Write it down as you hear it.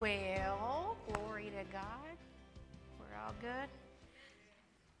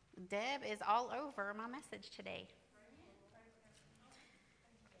Deb is all over my message today.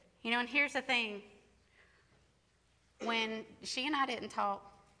 You know, and here's the thing. When she and I didn't talk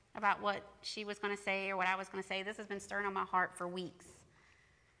about what she was going to say or what I was going to say, this has been stirring on my heart for weeks.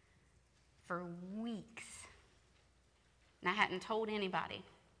 For weeks. And I hadn't told anybody.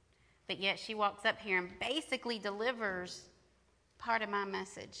 But yet she walks up here and basically delivers part of my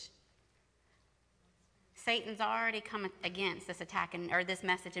message. Satan's already come against this attack or this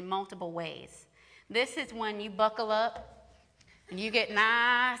message in multiple ways. This is when you buckle up and you get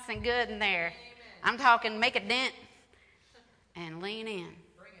nice and good in there. Amen. I'm talking make a dent and lean in.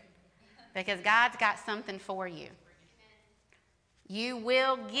 Because God's got something for you. You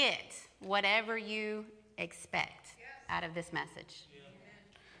will get whatever you expect out of this message.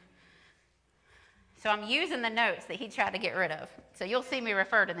 So I'm using the notes that he tried to get rid of. So you'll see me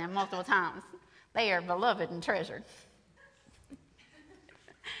refer to them multiple times. They are beloved and treasured.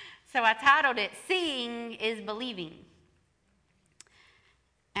 So I titled it, Seeing is Believing.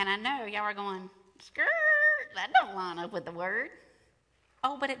 And I know y'all are going, skirt, that don't line up with the word.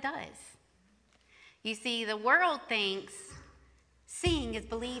 Oh, but it does. You see, the world thinks seeing is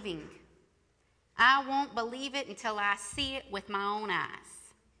believing. I won't believe it until I see it with my own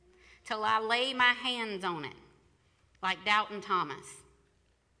eyes, till I lay my hands on it, like Doubting Thomas.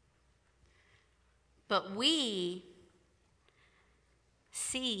 But we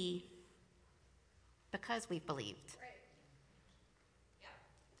see because we've believed.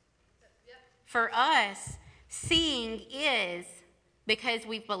 For us, seeing is because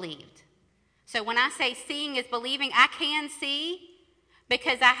we've believed. So when I say seeing is believing, I can see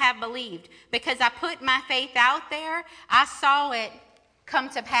because I have believed. Because I put my faith out there, I saw it come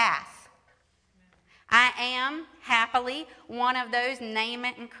to pass. I am happily one of those name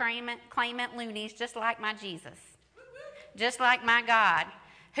it and claim it loonies, just like my Jesus. Just like my God,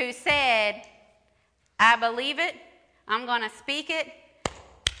 who said, I believe it, I'm going to speak it,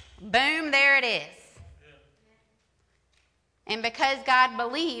 boom, there it is. And because God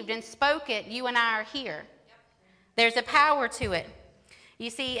believed and spoke it, you and I are here. There's a power to it. You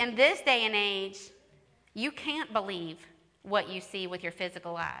see, in this day and age, you can't believe what you see with your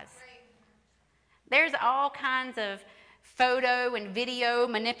physical eyes. There's all kinds of photo and video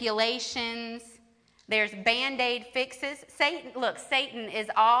manipulations. There's Band-Aid fixes. Satan is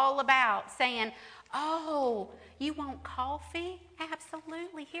all about saying, oh, you want coffee?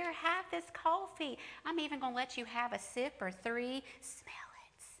 Absolutely. Here, have this coffee. I'm even going to let you have a sip or three. Smell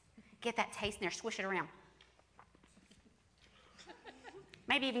it. Get that taste in there. Swish it around.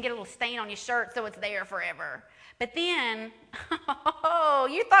 Maybe even get a little stain on your shirt so it's there forever. But then, oh,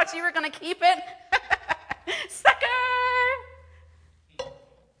 you thought you were going to keep it? Sucker!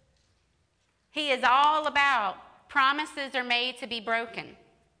 He is all about promises are made to be broken.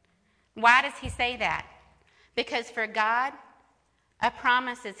 Why does he say that? Because for God, a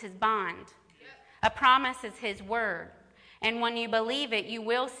promise is his bond. A promise is his word. And when you believe it, you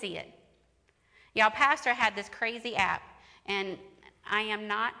will see it. Y'all, Pastor had this crazy app, and I am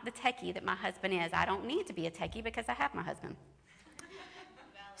not the techie that my husband is. I don't need to be a techie because I have my husband.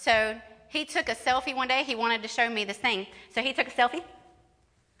 So he took a selfie one day. He wanted to show me this thing. So he took a selfie.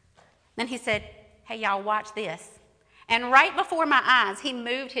 Then he said, hey, y'all, watch this. And right before my eyes, he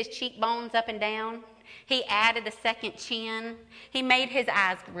moved his cheekbones up and down. He added a second chin. He made his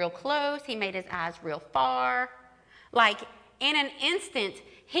eyes real close. He made his eyes real far. Like in an instant,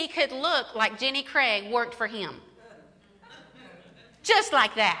 he could look like Jenny Craig worked for him. Just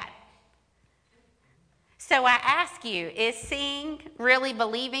like that. So I ask you, is seeing really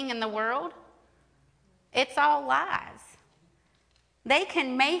believing in the world? It's all lies. They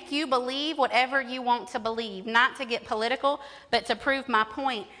can make you believe whatever you want to believe, not to get political, but to prove my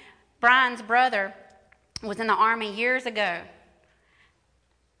point. Brian's brother was in the Army years ago.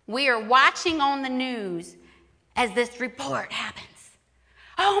 We are watching on the news as this report happens.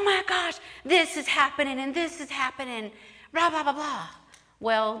 Oh my gosh, this is happening and this is happening, blah, blah, blah, blah.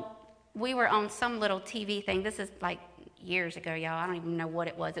 Well, we were on some little TV thing. This is like years ago, y'all. I don't even know what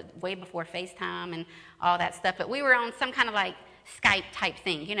it was. It was way before FaceTime and all that stuff. But we were on some kind of like Skype type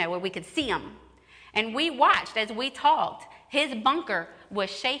thing, you know, where we could see him. And we watched as we talked. His bunker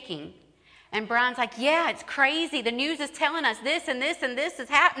was shaking. And Brian's like, yeah, it's crazy. The news is telling us this and this and this is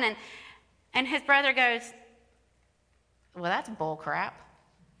happening. And his brother goes, well, that's bull crap.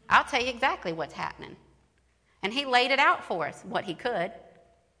 I'll tell you exactly what's happening. And he laid it out for us, what he could.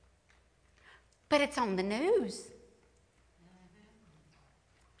 But it's on the news.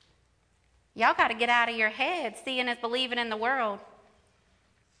 Y'all got to get out of your head seeing is believing in the world.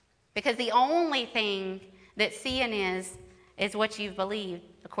 Because the only thing that seeing is what you've believed,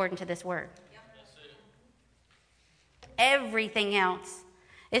 according to this word. Everything else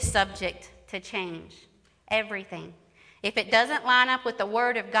is subject to change. Everything. If it doesn't line up with the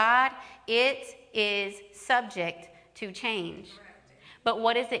word of God, it is subject to change. But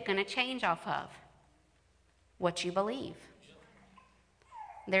what is it going to change off of? What you believe.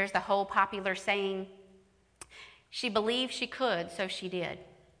 There's the whole popular saying, she believed she could, so she did.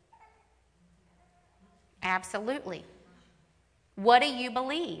 Absolutely. What do you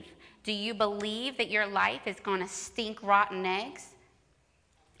believe? Do you believe that your life is going to stink rotten eggs?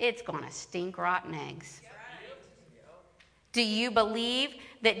 It's going to stink rotten eggs. Do you believe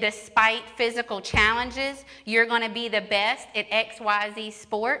that despite physical challenges, you're going to be the best at XYZ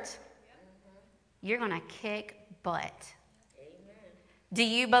sport? You're going to kick butt. Do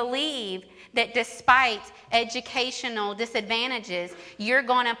you believe that despite educational disadvantages, you're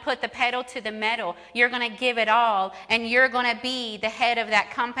going to put the pedal to the metal, you're going to give it all, and you're going to be the head of that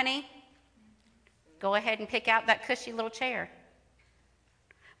company? Go ahead and pick out that cushy little chair.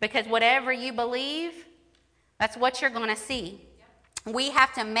 Because whatever you believe, that's what you're going to see. We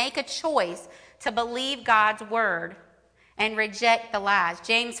have to make a choice to believe God's word and reject the lies.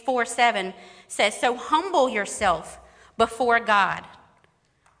 James 4:7 says, so humble yourself before God.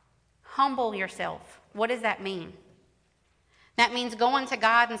 Humble yourself. What does that mean? That means going to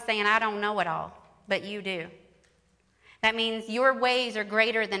God and saying, I don't know it all, but you do. That means your ways are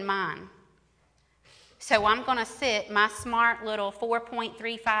greater than mine. So I'm going to sit my smart little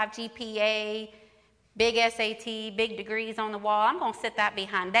 4.35 GPA, big SAT, big degrees on the wall. I'm going to sit that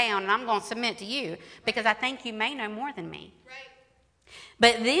behind down and I'm going to submit to you because I think you may know more than me. Right.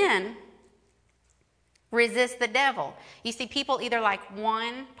 But then resist the devil. You see, people either like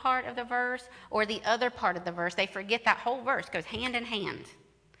one part of the verse or the other part of the verse. They forget that whole verse goes hand in hand.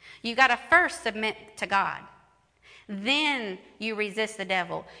 You got to first submit to God. Then you resist the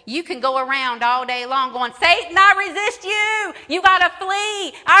devil. You can go around all day long going, Satan, I resist you. You got to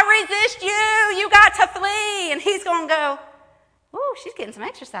flee. I resist you. You got to flee. And he's going to go, ooh, she's getting some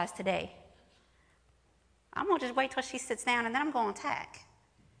exercise today. I'm going to just wait till she sits down and then I'm going to attack.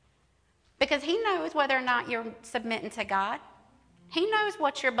 Because he knows whether or not you're submitting to God. He knows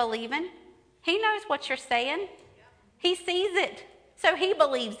what you're believing. He knows what you're saying. He sees it, so he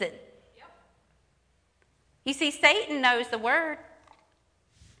believes it. You see, Satan knows the word.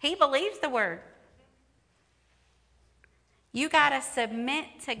 He believes the word. You got to submit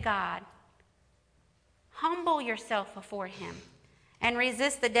to God. Humble yourself before him and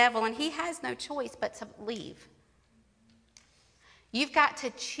resist the devil, and he has no choice but to leave. You've got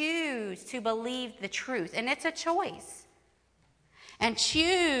to choose to believe the truth, and it's a choice. And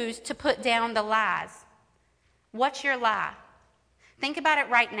choose to put down the lies. What's your lie? Think about it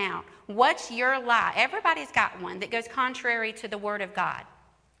right now. What's your lie? Everybody's got one that goes contrary to the word of God.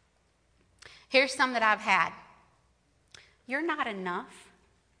 Here's some that I've had. You're not enough.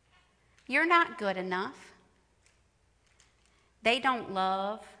 You're not good enough. They don't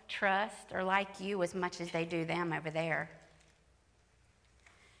love, trust, or like you as much as they do them over there.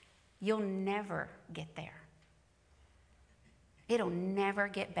 You'll never get there. It'll never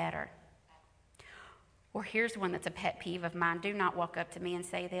get better. Or here's one that's a pet peeve of mine. Do not walk up to me and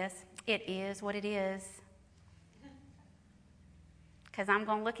say this. It is what it is. Because I'm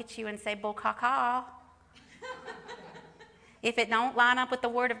going to look at you and say, bull caca. If it don't line up with the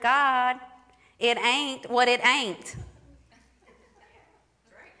word of God, it ain't what it ain't.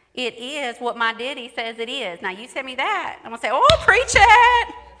 It is what my daddy says it is. Now you tell me that. I'm going to say, oh, preach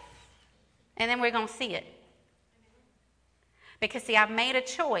it. And then we're going to see it. Because see, I've made a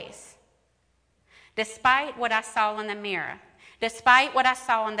choice. Despite what I saw in the mirror, despite what I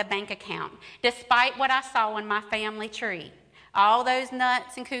saw in the bank account, despite what I saw in my family tree, all those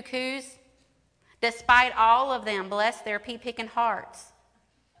nuts and cuckoos, despite all of them, bless their pea-picking hearts,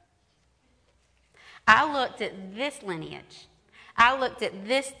 I looked at this lineage. I looked at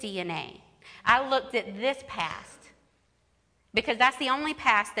this DNA. I looked at this past. Because that's the only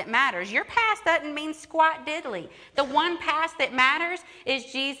past that matters. Your past doesn't mean squat diddly. The one past that matters is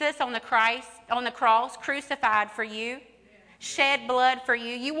Jesus on the cross, crucified for you, shed blood for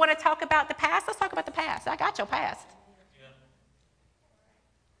you. You want to talk about the past? Let's talk about the past. I got your past. Yeah.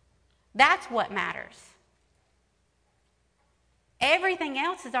 That's what matters. Everything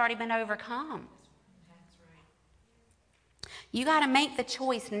else has already been overcome. That's right. You got to make the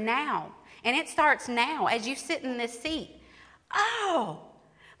choice now. And it starts now as you sit in this seat. Oh,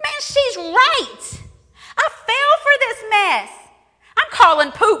 man, she's right. I fell for this mess. I'm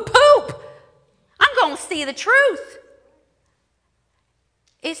calling poop. I'm going to see the truth.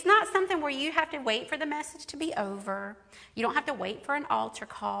 It's not something where you have to wait for the message to be over. You don't have to wait for an altar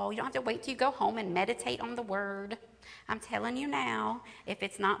call. You don't have to wait till you go home and meditate on the word. I'm telling you now, if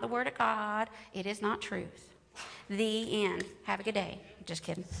it's not the word of God, it is not truth. The end. Have a good day. Just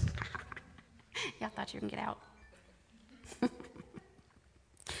kidding. Y'all thought you were going to get out.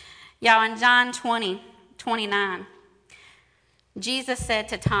 Y'all, in John 20:29, Jesus said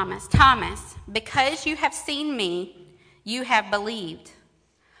to Thomas, Thomas, because you have seen me, you have believed.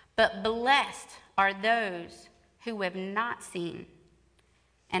 But blessed are those who have not seen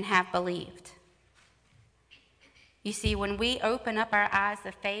and have believed. You see, when we open up our eyes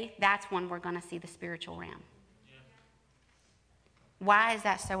of faith, that's when we're going to see the spiritual realm. Why is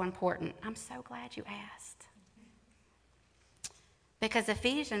that so important? I'm so glad you asked. Because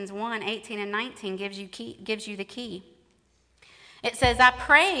Ephesians 1:18-19 gives you the key. It says, I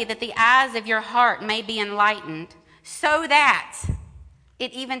pray that the eyes of your heart may be enlightened, so that,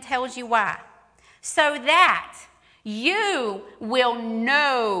 it even tells you why, so that you will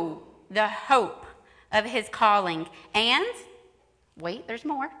know the hope of his calling. And, wait, there's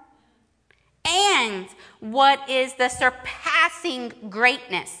more. And what is the surpassing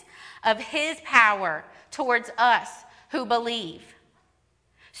greatness of his power towards us who believe.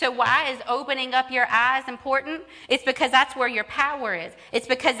 So why is opening up your eyes important? It's because that's where your power is. It's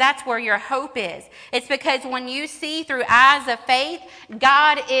because that's where your hope is. It's because when you see through eyes of faith,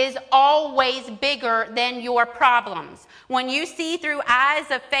 God is always bigger than your problems. When you see through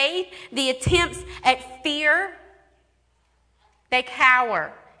eyes of faith, the attempts at fear, they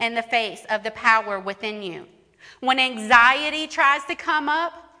cower in the face of the power within you. When anxiety tries to come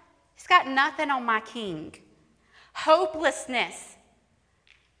up, it's got nothing on my king. Hopelessness,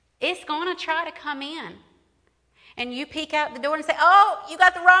 it's going to try to come in. And you peek out the door and say, oh, you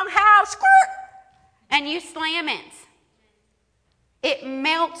got the wrong house, squirt, and you slam it. It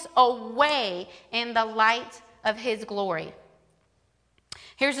melts away in the light of his glory.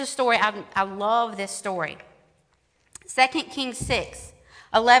 Here's a story. I love this story. 2 Kings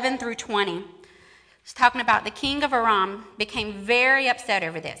 6:11-20. It's talking about the king of Aram became very upset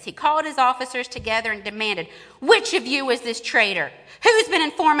over this. He called his officers together and demanded, which of you is this traitor? Who's been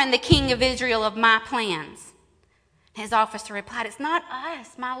informing the king of Israel of my plans? His officer replied, it's not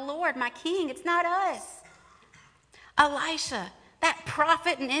us, my lord, my king. It's not us. Elisha, that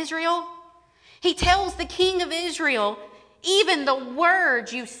prophet in Israel, he tells the king of Israel even the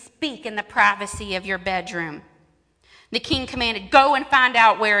words you speak in the privacy of your bedroom. The king commanded, go and find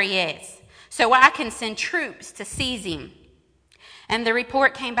out where he is, so I can send troops to seize him. And the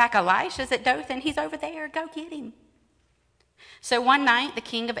report came back, Elisha's at Dothan. He's over there. Go get him. So one night, the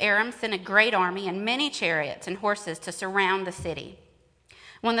king of Aram sent a great army and many chariots and horses to surround the city.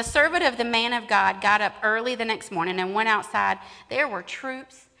 When the servant of the man of God got up early the next morning and went outside, there were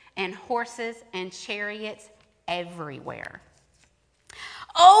troops and horses and chariots everywhere.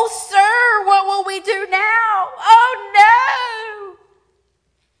 Oh, sir, what will we do now? Oh, no!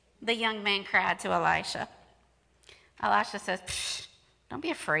 The young man cried to Elisha. Elisha says, don't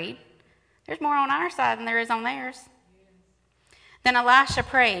be afraid. There's more on our side than there is on theirs. Then Elisha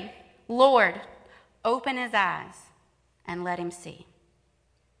prayed, Lord, open his eyes and let him see.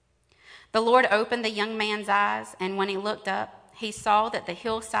 The Lord opened the young man's eyes, and when he looked up, he saw that the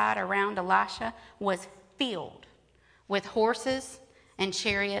hillside around Elisha was filled with horses and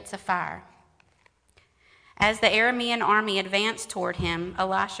chariots of fire. As the Aramean army advanced toward him,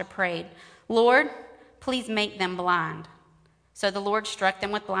 Elisha prayed, Lord, please make them blind. So the Lord struck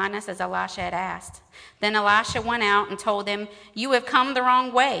them with blindness as Elisha had asked. Then Elisha went out and told them, you have come the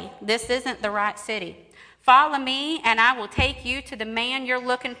wrong way. This isn't the right city. Follow me, and I will take you to the man you're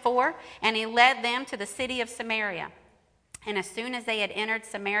looking for. And he led them to the city of Samaria. And as soon as they had entered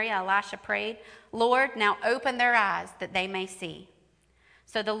Samaria, Elisha prayed, Lord, now open their eyes that they may see.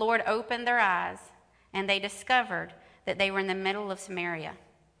 So the Lord opened their eyes, and they discovered that they were in the middle of Samaria.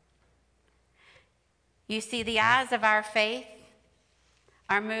 You see, the eyes of our faith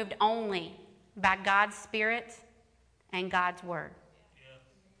are moved only by God's Spirit and God's Word,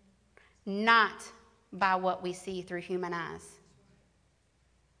 not by what we see through human eyes.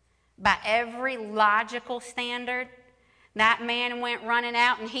 By every logical standard, that man went running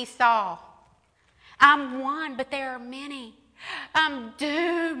out and he saw, I'm one, but there are many. I'm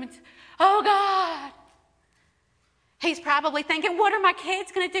doomed. Oh, God. He's probably thinking, what are my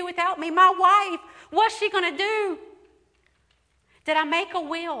kids going to do without me? My wife, what's she going to do? Did I make a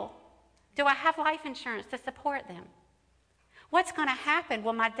will? Do I have life insurance to support them? What's going to happen?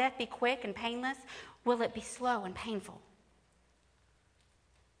 Will my death be quick and painless? Will it be slow and painful?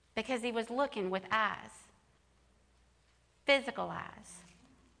 Because he was looking with eyes, physical eyes,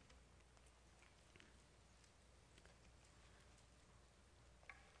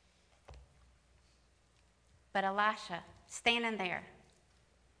 But Elisha, standing there,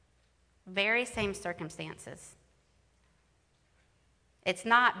 very same circumstances. It's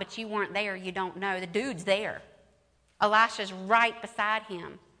not, but you weren't there, you don't know. The dude's there. Elisha's right beside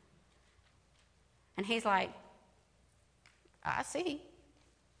him. And he's like, I see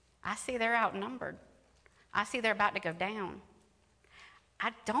they're outnumbered. I see they're about to go down.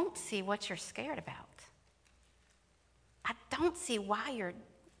 I don't see what you're scared about. I don't see why you're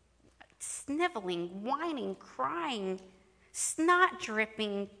sniveling, whining, crying, snot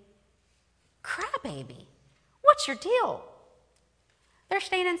dripping, crybaby. What's your deal? They're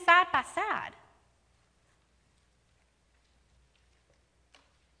standing side by side.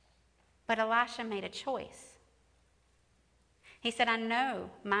 But Elisha made a choice. He said, I know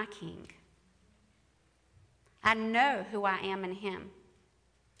my king. I know who I am in him.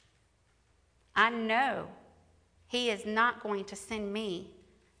 I know he is not going to send me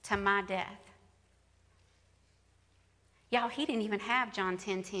to my death. Y'all, he didn't even have John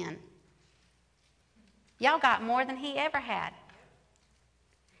 10:10. Y'all got more than he ever had.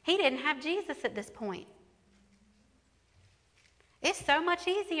 He didn't have Jesus at this point. It's so much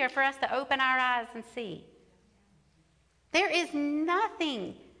easier for us to open our eyes and see. There is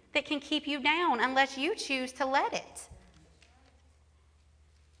nothing that can keep you down unless you choose to let it.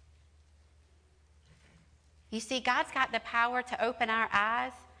 You see, God's got the power to open our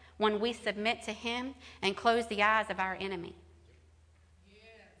eyes when we submit to him and close the eyes of our enemy.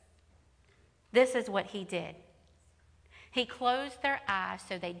 This is what he did. He closed their eyes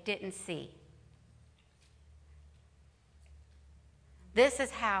so they didn't see. This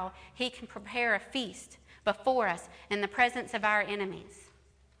is how he can prepare a feast before us in the presence of our enemies.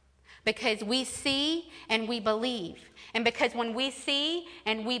 Because we see and we believe. And because when we see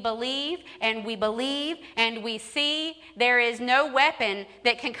and we believe and we believe and we see, there is no weapon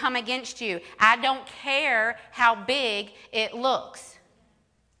that can come against you. I don't care how big it looks.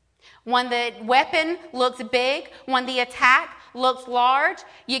 When the weapon looks big, when the attack looks large,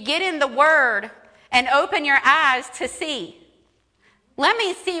 you get in the Word and open your eyes to see. Let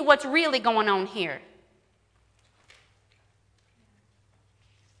me see what's really going on here.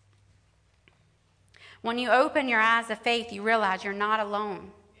 When you open your eyes of faith, you realize you're not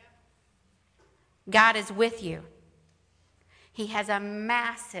alone. God is with you. He has a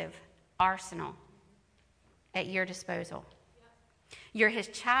massive arsenal at your disposal. You're his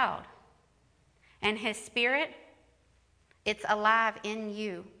child. And his spirit, it's alive in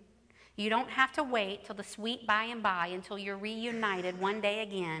you. You don't have to wait till the sweet by and by until you're reunited one day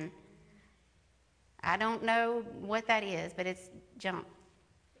again. I don't know what that is, but it's junk.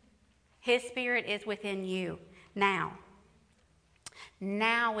 His spirit is within you now.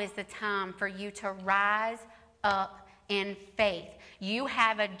 Now is the time for you to rise up in faith. You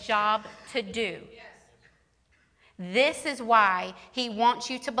have a job to do. This is why he wants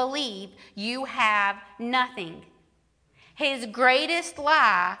you to believe you have nothing. His greatest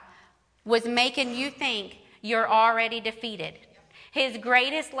lie was making you think you're already defeated. His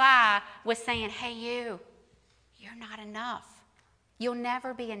greatest lie was saying, hey, you're not enough. You'll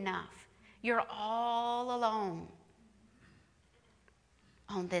never be enough. You're all alone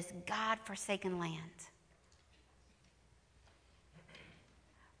on this God-forsaken land.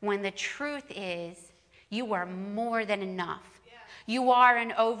 When the truth is, you are more than enough. You are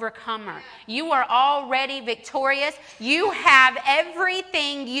an overcomer. You are already victorious. You have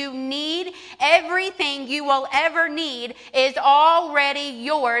everything you need. Everything you will ever need is already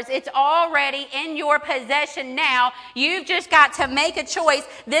yours. It's already in your possession now. You've just got to make a choice.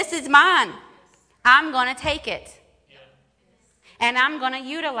 This is mine. I'm going to take it. And I'm going to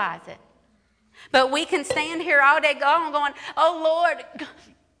utilize it. But we can stand here all day long going, oh Lord,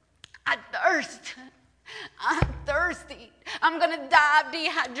 I thirst. I'm thirsty. I'm going to die of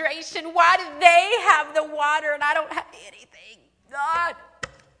dehydration. Why do they have the water and I don't have anything? God.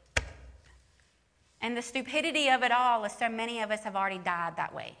 And the stupidity of it all is so many of us have already died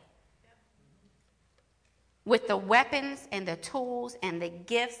that way. With the weapons and the tools and the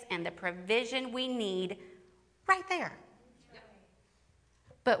gifts and the provision we need right there.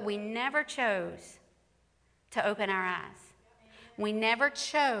 But we never chose to open our eyes. We never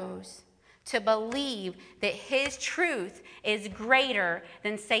chose to believe that his truth is greater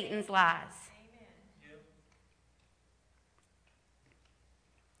than Satan's lies.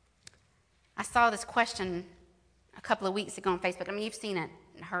 I saw this question a couple of weeks ago on Facebook. I mean, you've seen it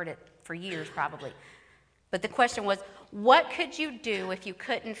and heard it for years probably. But the question was, what could you do if you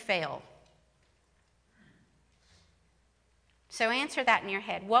couldn't fail? So answer that in your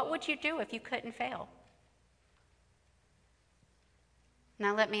head. What would you do if you couldn't fail?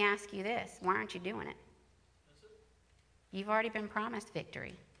 Now let me ask you this. Why aren't you doing it? You've already been promised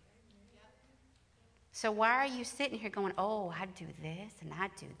victory. So why are you sitting here going, oh, I'd do this, and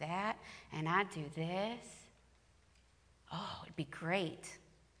I'd do that, and I'd do this? Oh, it'd be great.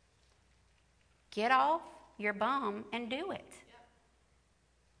 Get off your bum and do it.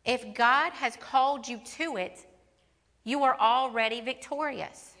 If God has called you to it, you are already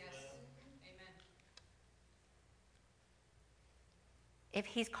victorious. Yes. Amen. If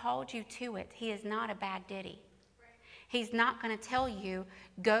he's called you to it, he is not a bad ditty. He's not going to tell you,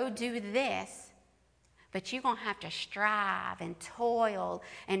 go do this, but you're going to have to strive and toil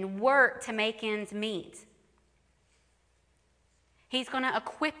and work to make ends meet. He's going to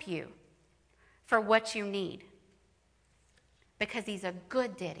equip you for what you need because he's a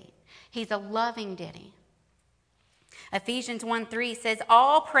good ditty. He's a loving ditty. Ephesians 1:3 says,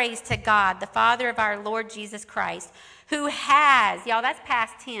 all praise to God, the Father of our Lord Jesus Christ, who has, y'all, that's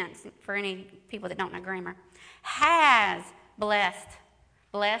past tense for any people that don't know grammar, has blessed.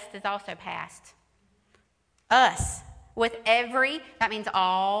 Blessed is also past. Us with every, that means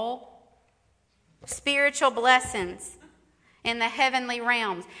all, spiritual blessings in the heavenly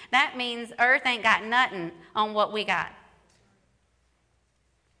realms. That means earth ain't got nothing on what we got.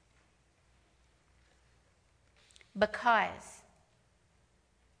 Because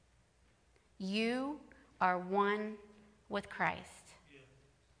you are one with Christ.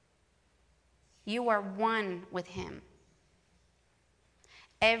 You are one with him.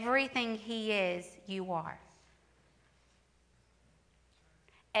 Everything he is, you are.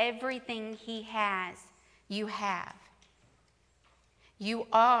 Everything he has, you have. You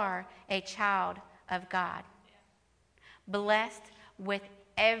are a child of God. Blessed with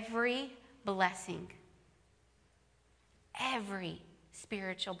every blessing. Every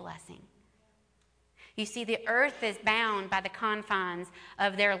spiritual blessing. You see, the earth is bound by the confines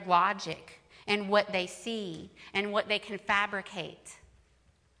of their logic and what they see and what they can fabricate.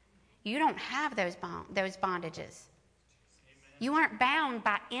 You don't have those bondages. You aren't bound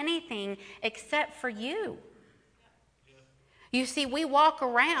by anything except for you. You see, we walk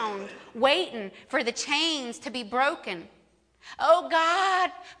around waiting for the chains to be broken. Oh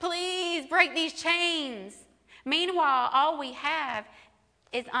God, please break these chains. Meanwhile, all we have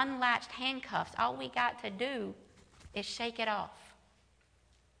is unlatched handcuffs. All we got to do is shake it off.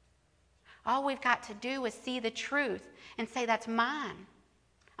 All we've got to do is see the truth and say, that's mine.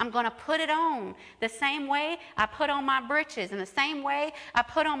 I'm going to put it on the same way I put on my breeches and the same way I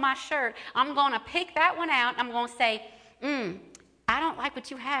put on my shirt. I'm going to pick that one out. I'm going to say, I don't like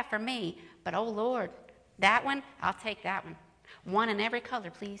what you have for me, but oh Lord, that one, I'll take that one. One in every color,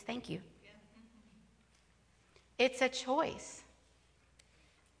 please. Thank you. It's a choice.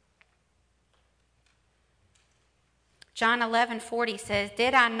 John 11:40 says,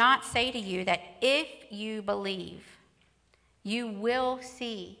 did I not say to you that if you believe, you will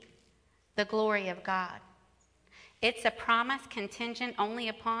see the glory of God? It's a promise contingent only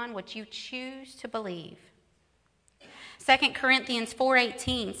upon what you choose to believe. 2 Corinthians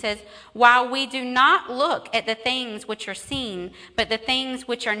 4:18 says, while we do not look at the things which are seen, but the things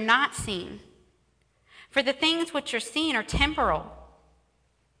which are not seen. For the things which are seen are temporal,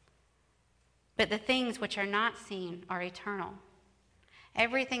 but the things which are not seen are eternal.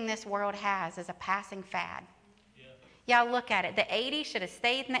 Everything this world has is a passing fad. Y'all look at it. The 80s should have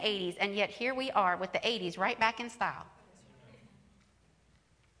stayed in the 80s, and yet here we are with the 80s right back in style.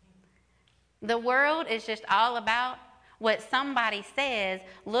 The world is just all about what somebody says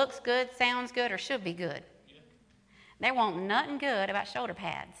looks good, sounds good, or should be good. They want nothing good about shoulder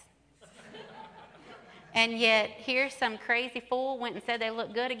pads. And yet, here's some crazy fool went and said they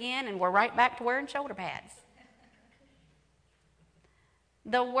look good again, and we're right back to wearing shoulder pads.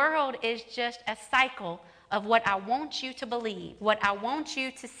 The world is just a cycle of what I want you to believe, what I want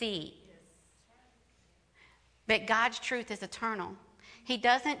you to see. But God's truth is eternal. He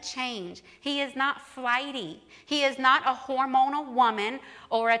doesn't change. He is not flighty. He is not a hormonal woman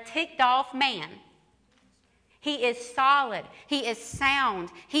or a ticked off man. He is solid. He is sound.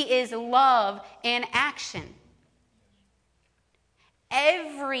 He is love in action.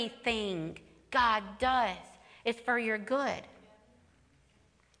 Everything God does is for your good.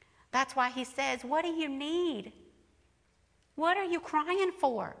 That's why he says, what do you need? What are you crying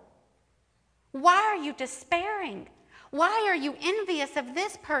for? Why are you despairing? Why are you envious of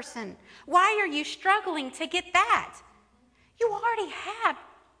this person? Why are you struggling to get that? You already have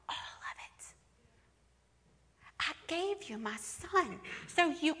all of it. I gave you my son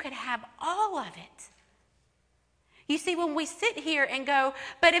so you could have all of it. You see, when we sit here and go,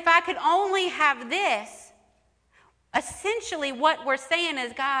 but if I could only have this, essentially what we're saying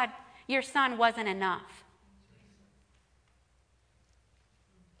is, God, your son wasn't enough.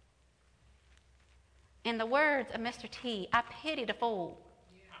 In the words of Mr. T, I pity the fool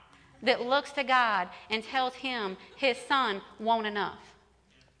that looks to God and tells him his son won't enough.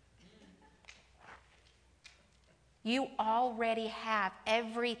 You already have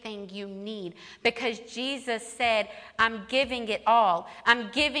everything you need because Jesus said, I'm giving it all. I'm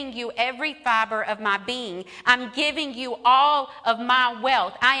giving you every fiber of my being. I'm giving you all of my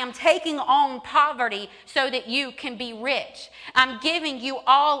wealth. I am taking on poverty so that you can be rich. I'm giving you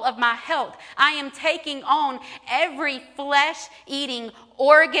all of my health. I am taking on every flesh-eating,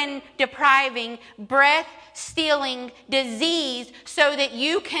 organ-depriving, breath-stealing disease so that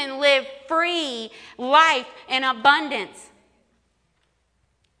you can live free life in abundance.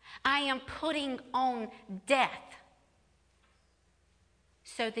 I am putting on death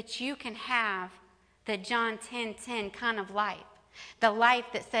so that you can have the John 10:10 kind of life. The life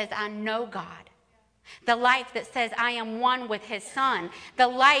that says, I know God. The life that says, I am one with his son. The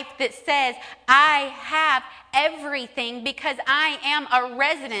life that says, I have everything because I am a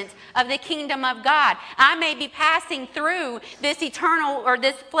resident of the kingdom of God. I may be passing through this eternal or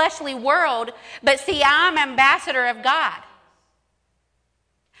this fleshly world, but see, I'm ambassador of God.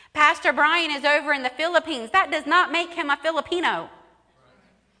 Pastor Brian is over in the Philippines. That does not make him a Filipino.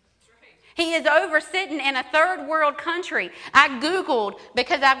 He is over sitting in a third world country. I Googled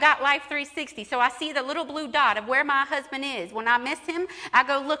because I've got Life 360. So I see the little blue dot of where my husband is. When I miss him, I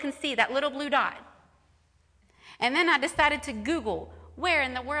go look and see that little blue dot. And then I decided to Google, where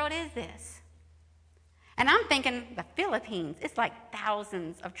in the world is this? And I'm thinking the Philippines. It's like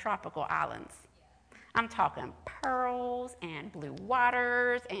thousands of tropical islands. I'm talking pearls and blue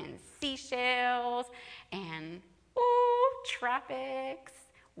waters and seashells and tropics.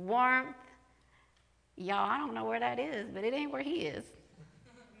 Warmth. Y'all, I don't know where that is, but it ain't where he is.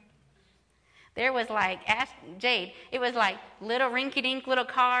 There was like, ask Jade, it was like little rinky-dink little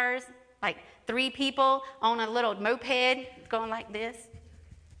cars, like 3 people on a little moped going like this.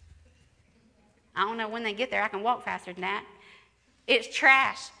 I don't know when they get there. I can walk faster than that. It's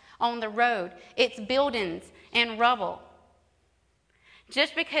trash on the road. It's buildings and rubble.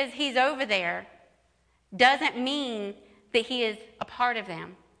 Just because he's over there doesn't mean that he is a part of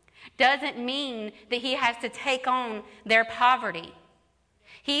them. Doesn't mean that he has to take on their poverty.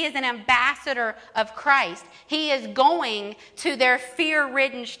 He is an ambassador of Christ. He is going to their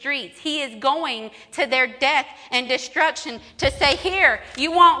fear-ridden streets. He is going to their death and destruction to say, here,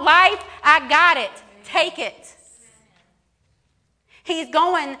 you want life? I got it. Take it. He's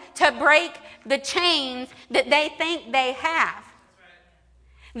going to break the chains that they think they have.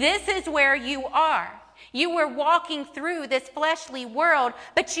 This is where you are. You were walking through this fleshly world,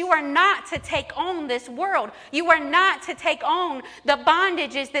 but you are not to take on this world. You are not to take on the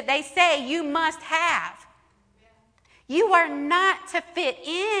bondages that they say you must have. You are not to fit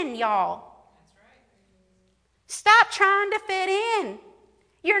in, y'all. Stop trying to fit in.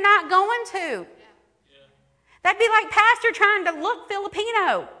 You're not going to. That'd be like Pastor trying to look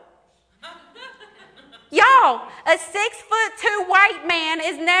Filipino. Y'all, a 6'2" white man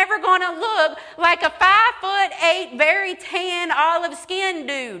is never going to look like a 5'8", very tan, olive skinned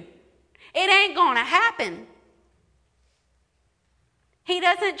dude. It ain't going to happen. He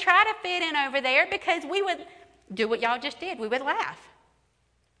doesn't try to fit in over there because we would do what y'all just did. We would laugh.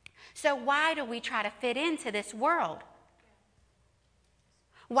 So why do we try to fit into this world?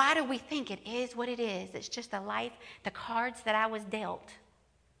 Why do we think it is what it is? It's just the life, the cards that I was dealt.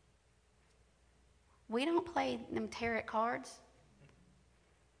 We don't play them tarot cards.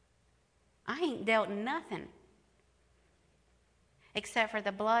 I ain't dealt nothing except for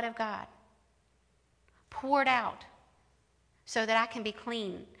the blood of God poured out so that I can be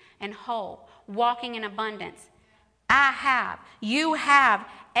clean and whole, walking in abundance. You have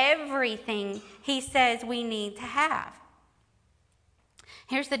everything he says we need to have.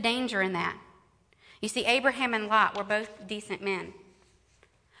 Here's the danger in that. You see, Abraham and Lot were both decent men.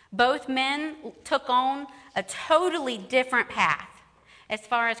 Both men took on a totally different path as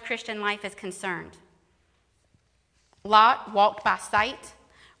far as Christian life is concerned. Lot walked by sight,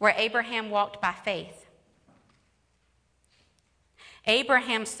 where Abraham walked by faith.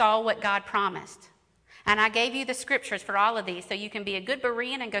 Abraham saw what God promised. And I gave you the scriptures for all of these so you can be a good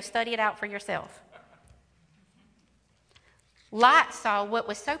Berean and go study it out for yourself. Lot saw what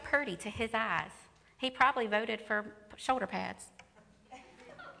was so pretty to his eyes. He probably voted for shoulder pads.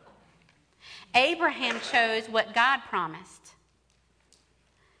 Abraham chose what God promised.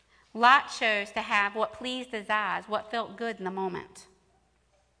 Lot chose to have what pleased his eyes, what felt good in the moment.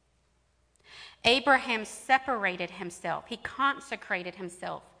 Abraham separated himself. He consecrated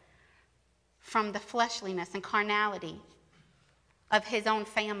himself from the fleshliness and carnality of his own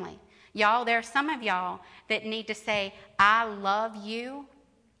family. Y'all, there are some of y'all that need to say, I love you,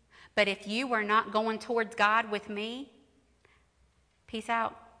 but if you were not going towards God with me, peace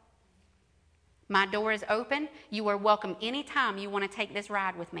out. My door is open. You are welcome anytime you want to take this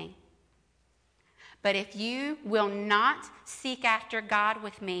ride with me. But if you will not seek after God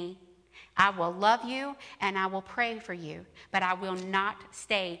with me, I will love you and I will pray for you, but I will not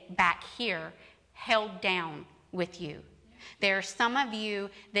stay back here held down with you. There are some of you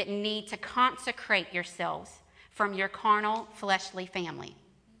that need to consecrate yourselves from your carnal, fleshly family.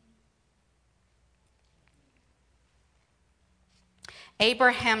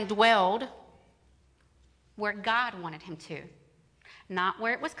 Abraham dwelled where God wanted him to. Not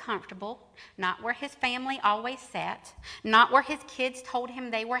where it was comfortable, not where his family always sat, not where his kids told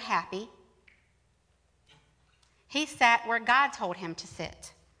him they were happy. He sat where God told him to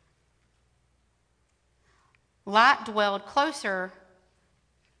sit. Lot dwelled closer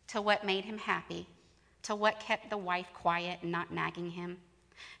to what made him happy, to what kept the wife quiet and not nagging him,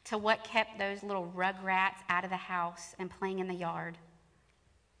 to what kept those little rugrats out of the house and playing in the yard.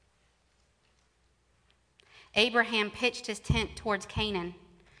 Abraham pitched his tent towards Canaan.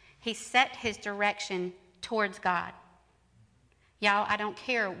 He set his direction towards God. Y'all, I don't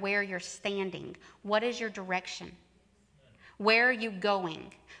care where you're standing. What is your direction? Where are you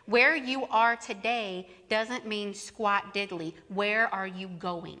going? Where you are today doesn't mean squat diddly. Where are you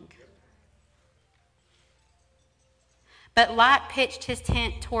going? But Lot pitched his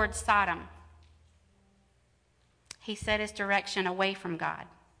tent towards Sodom. He set his direction away from God.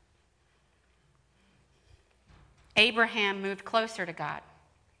 Abraham moved closer to God.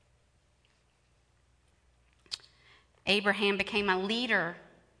 Abraham became a leader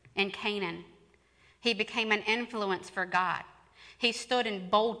in Canaan. He became an influence for God. He stood in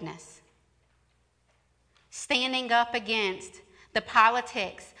boldness, standing up against the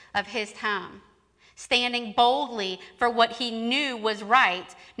politics of his time, standing boldly for what he knew was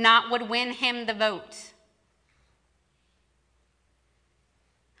right, not would win him the vote.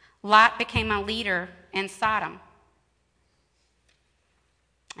 Lot became a leader in Sodom.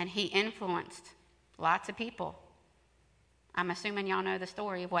 And he influenced lots of people. I'm assuming y'all know the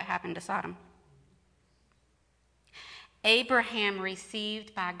story of what happened to Sodom. Abraham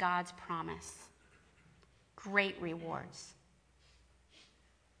received by God's promise great rewards.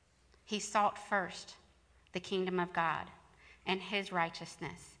 He sought first the kingdom of God and his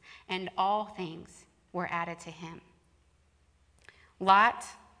righteousness, and all things were added to him. Lot,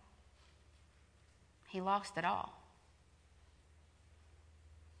 he lost it all.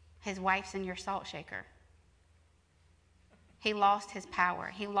 His wife's in your salt shaker. He lost his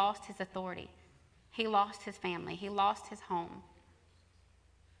power. He lost his authority. He lost his family. He lost his home.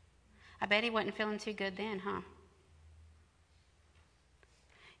 I bet he wasn't feeling too good then, huh?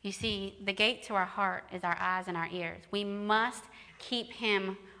 You see, the gate to our heart is our eyes and our ears. We must keep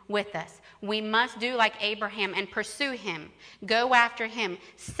him with us. We must do like Abraham and pursue him. Go after him.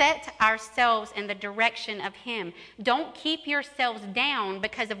 Set ourselves in the direction of him. Don't keep yourselves down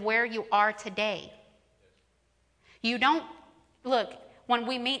because of where you are today. You don't, look, when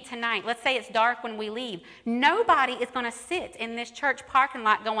we meet tonight, let's say it's dark when we leave. Nobody is going to sit in this church parking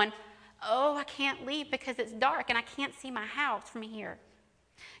lot going, oh, I can't leave because it's dark and I can't see my house from here.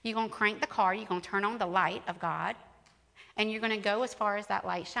 You're going to crank the car. You're going to turn on the light of God. And you're going to go as far as that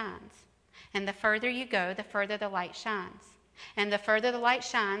light shines. And the further you go, the further the light shines. And the further the light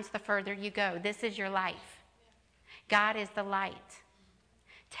shines, the further you go. This is your life. God is the light.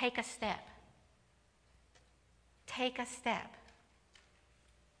 Take a step. Take a step.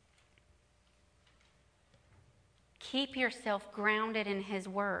 Keep yourself grounded in his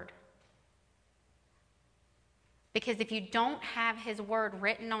word. Because if you don't have his word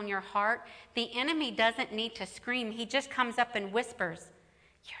written on your heart, the enemy doesn't need to scream. He just comes up and whispers,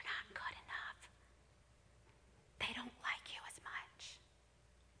 you're not good enough. They don't like you as much.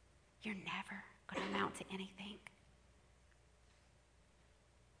 You're never going to amount to anything.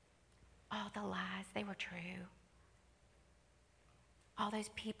 All the lies, they were true. All those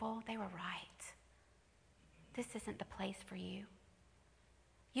people, they were right. This isn't the place for you.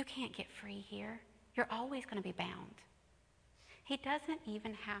 You can't get free here. You're always going to be bound. He doesn't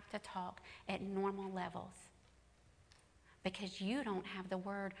even have to talk at normal levels because you don't have the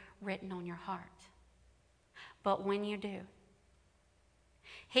word written on your heart. But when you do,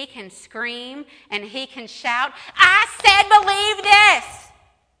 he can scream and he can shout, I said believe this!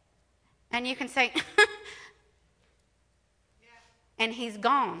 And you can say, and he's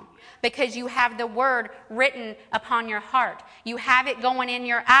gone, because you have the word written upon your heart. You have it going in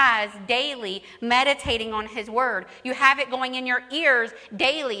your eyes daily, meditating on his word. You have it going in your ears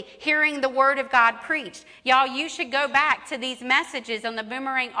daily, hearing the word of God preached. Y'all, you should go back to these messages on the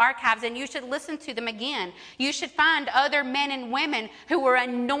Boomerang archives, and you should listen to them again. You should find other men and women who were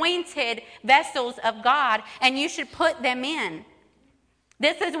anointed vessels of God, and you should put them in.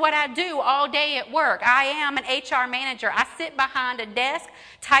 This is what I do all day at work. I am an HR manager. I sit behind a desk,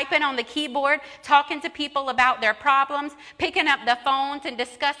 typing on the keyboard, talking to people about their problems, picking up the phones and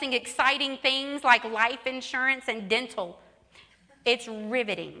discussing exciting things like life insurance and dental. It's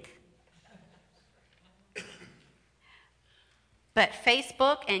riveting. But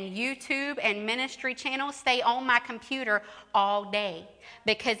Facebook and YouTube and ministry channels stay on my computer all day,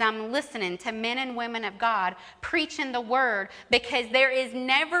 because I'm listening to men and women of God preaching the word, because there is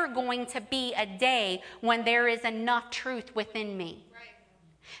never going to be a day when there is enough truth within me. Right.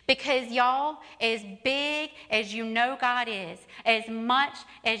 Because y'all, as big as you know God is, as much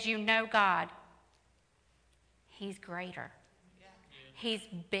as you know God, he's greater. Yeah. He's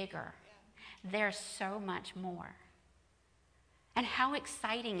bigger. Yeah. There's so much more. And how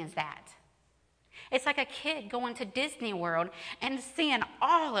exciting is that? It's like a kid going to Disney World and seeing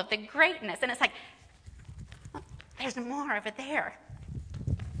all of the greatness. And it's like, oh, there's more over there.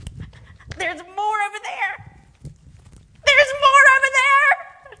 There's more over there. There's more over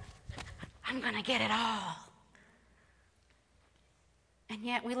there. I'm going to get it all. And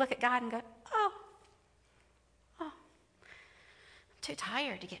yet we look at God and go, oh, I'm too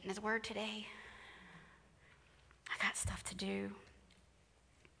tired to get in his word today. I got stuff to do.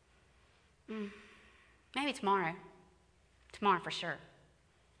 Maybe tomorrow. Tomorrow for sure.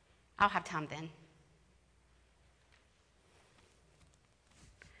 I'll have time then.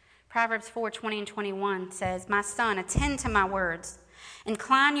 Proverbs 4:20 and 21 says, "My son, attend to my words.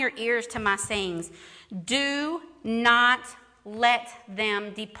 Incline your ears to my sayings. Do not let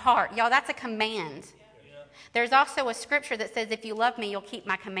them depart." Y'all, that's a command. Yeah. There's also a scripture that says, if you love me, you'll keep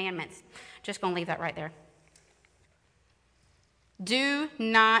my commandments. Just going to leave that right there. Do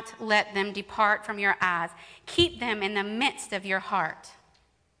not let them depart from your eyes. Keep them in the midst of your heart.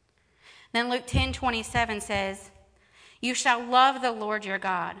 Then Luke 10:27 says, "You shall love the Lord your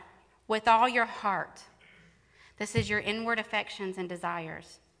God with all your heart." This is your inward affections and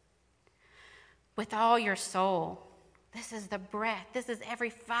desires. With all your soul. This is the breath. This is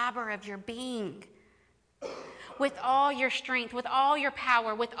every fiber of your being. With all your strength, with all your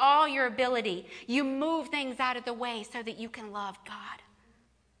power, with all your ability, you move things out of the way so that you can love God.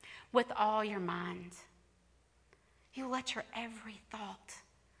 With all your mind, you let your every thought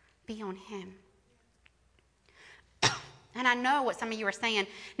be on him. And I know what some of you are saying.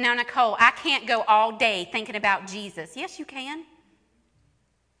 Now, Nicole, I can't go all day thinking about Jesus. Yes, you can.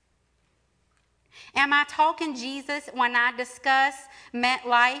 Am I talking Jesus when I discuss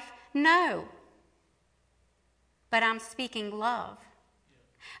MetLife? No. But I'm speaking love.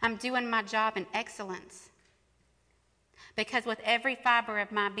 I'm doing my job in excellence. Because with every fiber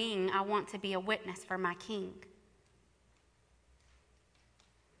of my being, I want to be a witness for my King.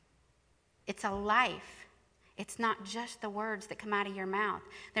 It's a life. It's not just the words that come out of your mouth.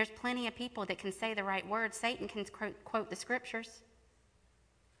 There's plenty of people that can say the right words. Satan can quote the scriptures.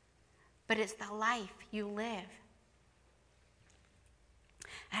 But it's the life you live.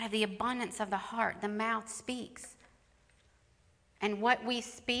 Out of the abundance of the heart, the mouth speaks. And what we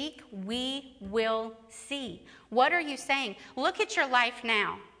speak, we will see. What are you saying? Look at your life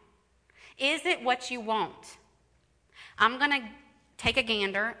now. Is it what you want? I'm going to take a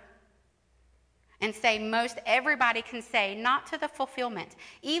gander and say most everybody can say, not to the fulfillment.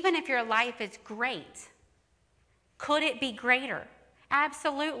 Even if your life is great, could it be greater?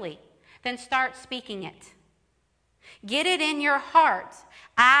 Absolutely. Then start speaking it. Get it in your heart.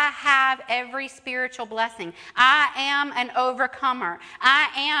 I have every spiritual blessing. I am an overcomer. I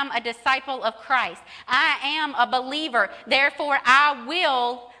am a disciple of Christ. I am a believer. Therefore, I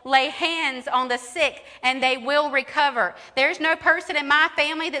will lay hands on the sick and they will recover. There's no person in my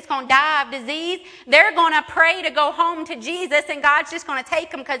family that's going to die of disease. They're going to pray to go home to Jesus, and God's just going to take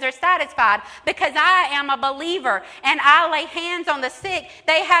them because they're satisfied. Because I am a believer and I lay hands on the sick,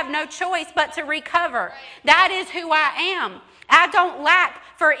 they have no choice but to recover. That is who I am. I don't lack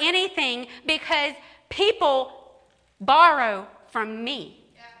for anything because people borrow from me.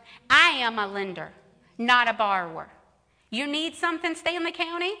 I am a lender, not a borrower. You need something, Stanley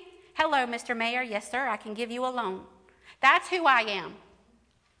County? Hello, Mr. Mayor. Yes, sir, I can give you a loan. That's who I am.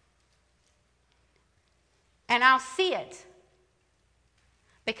 And I'll see it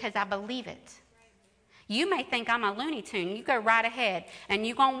because I believe it. You may think I'm a Looney Tune. You go right ahead, and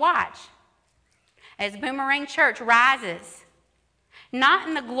you're going to watch as Boomerang Church rises. Not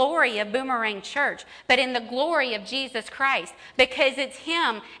in the glory of Boomerang Church, but in the glory of Jesus Christ, because it's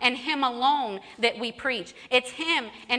Him and Him alone that we preach. It's Him and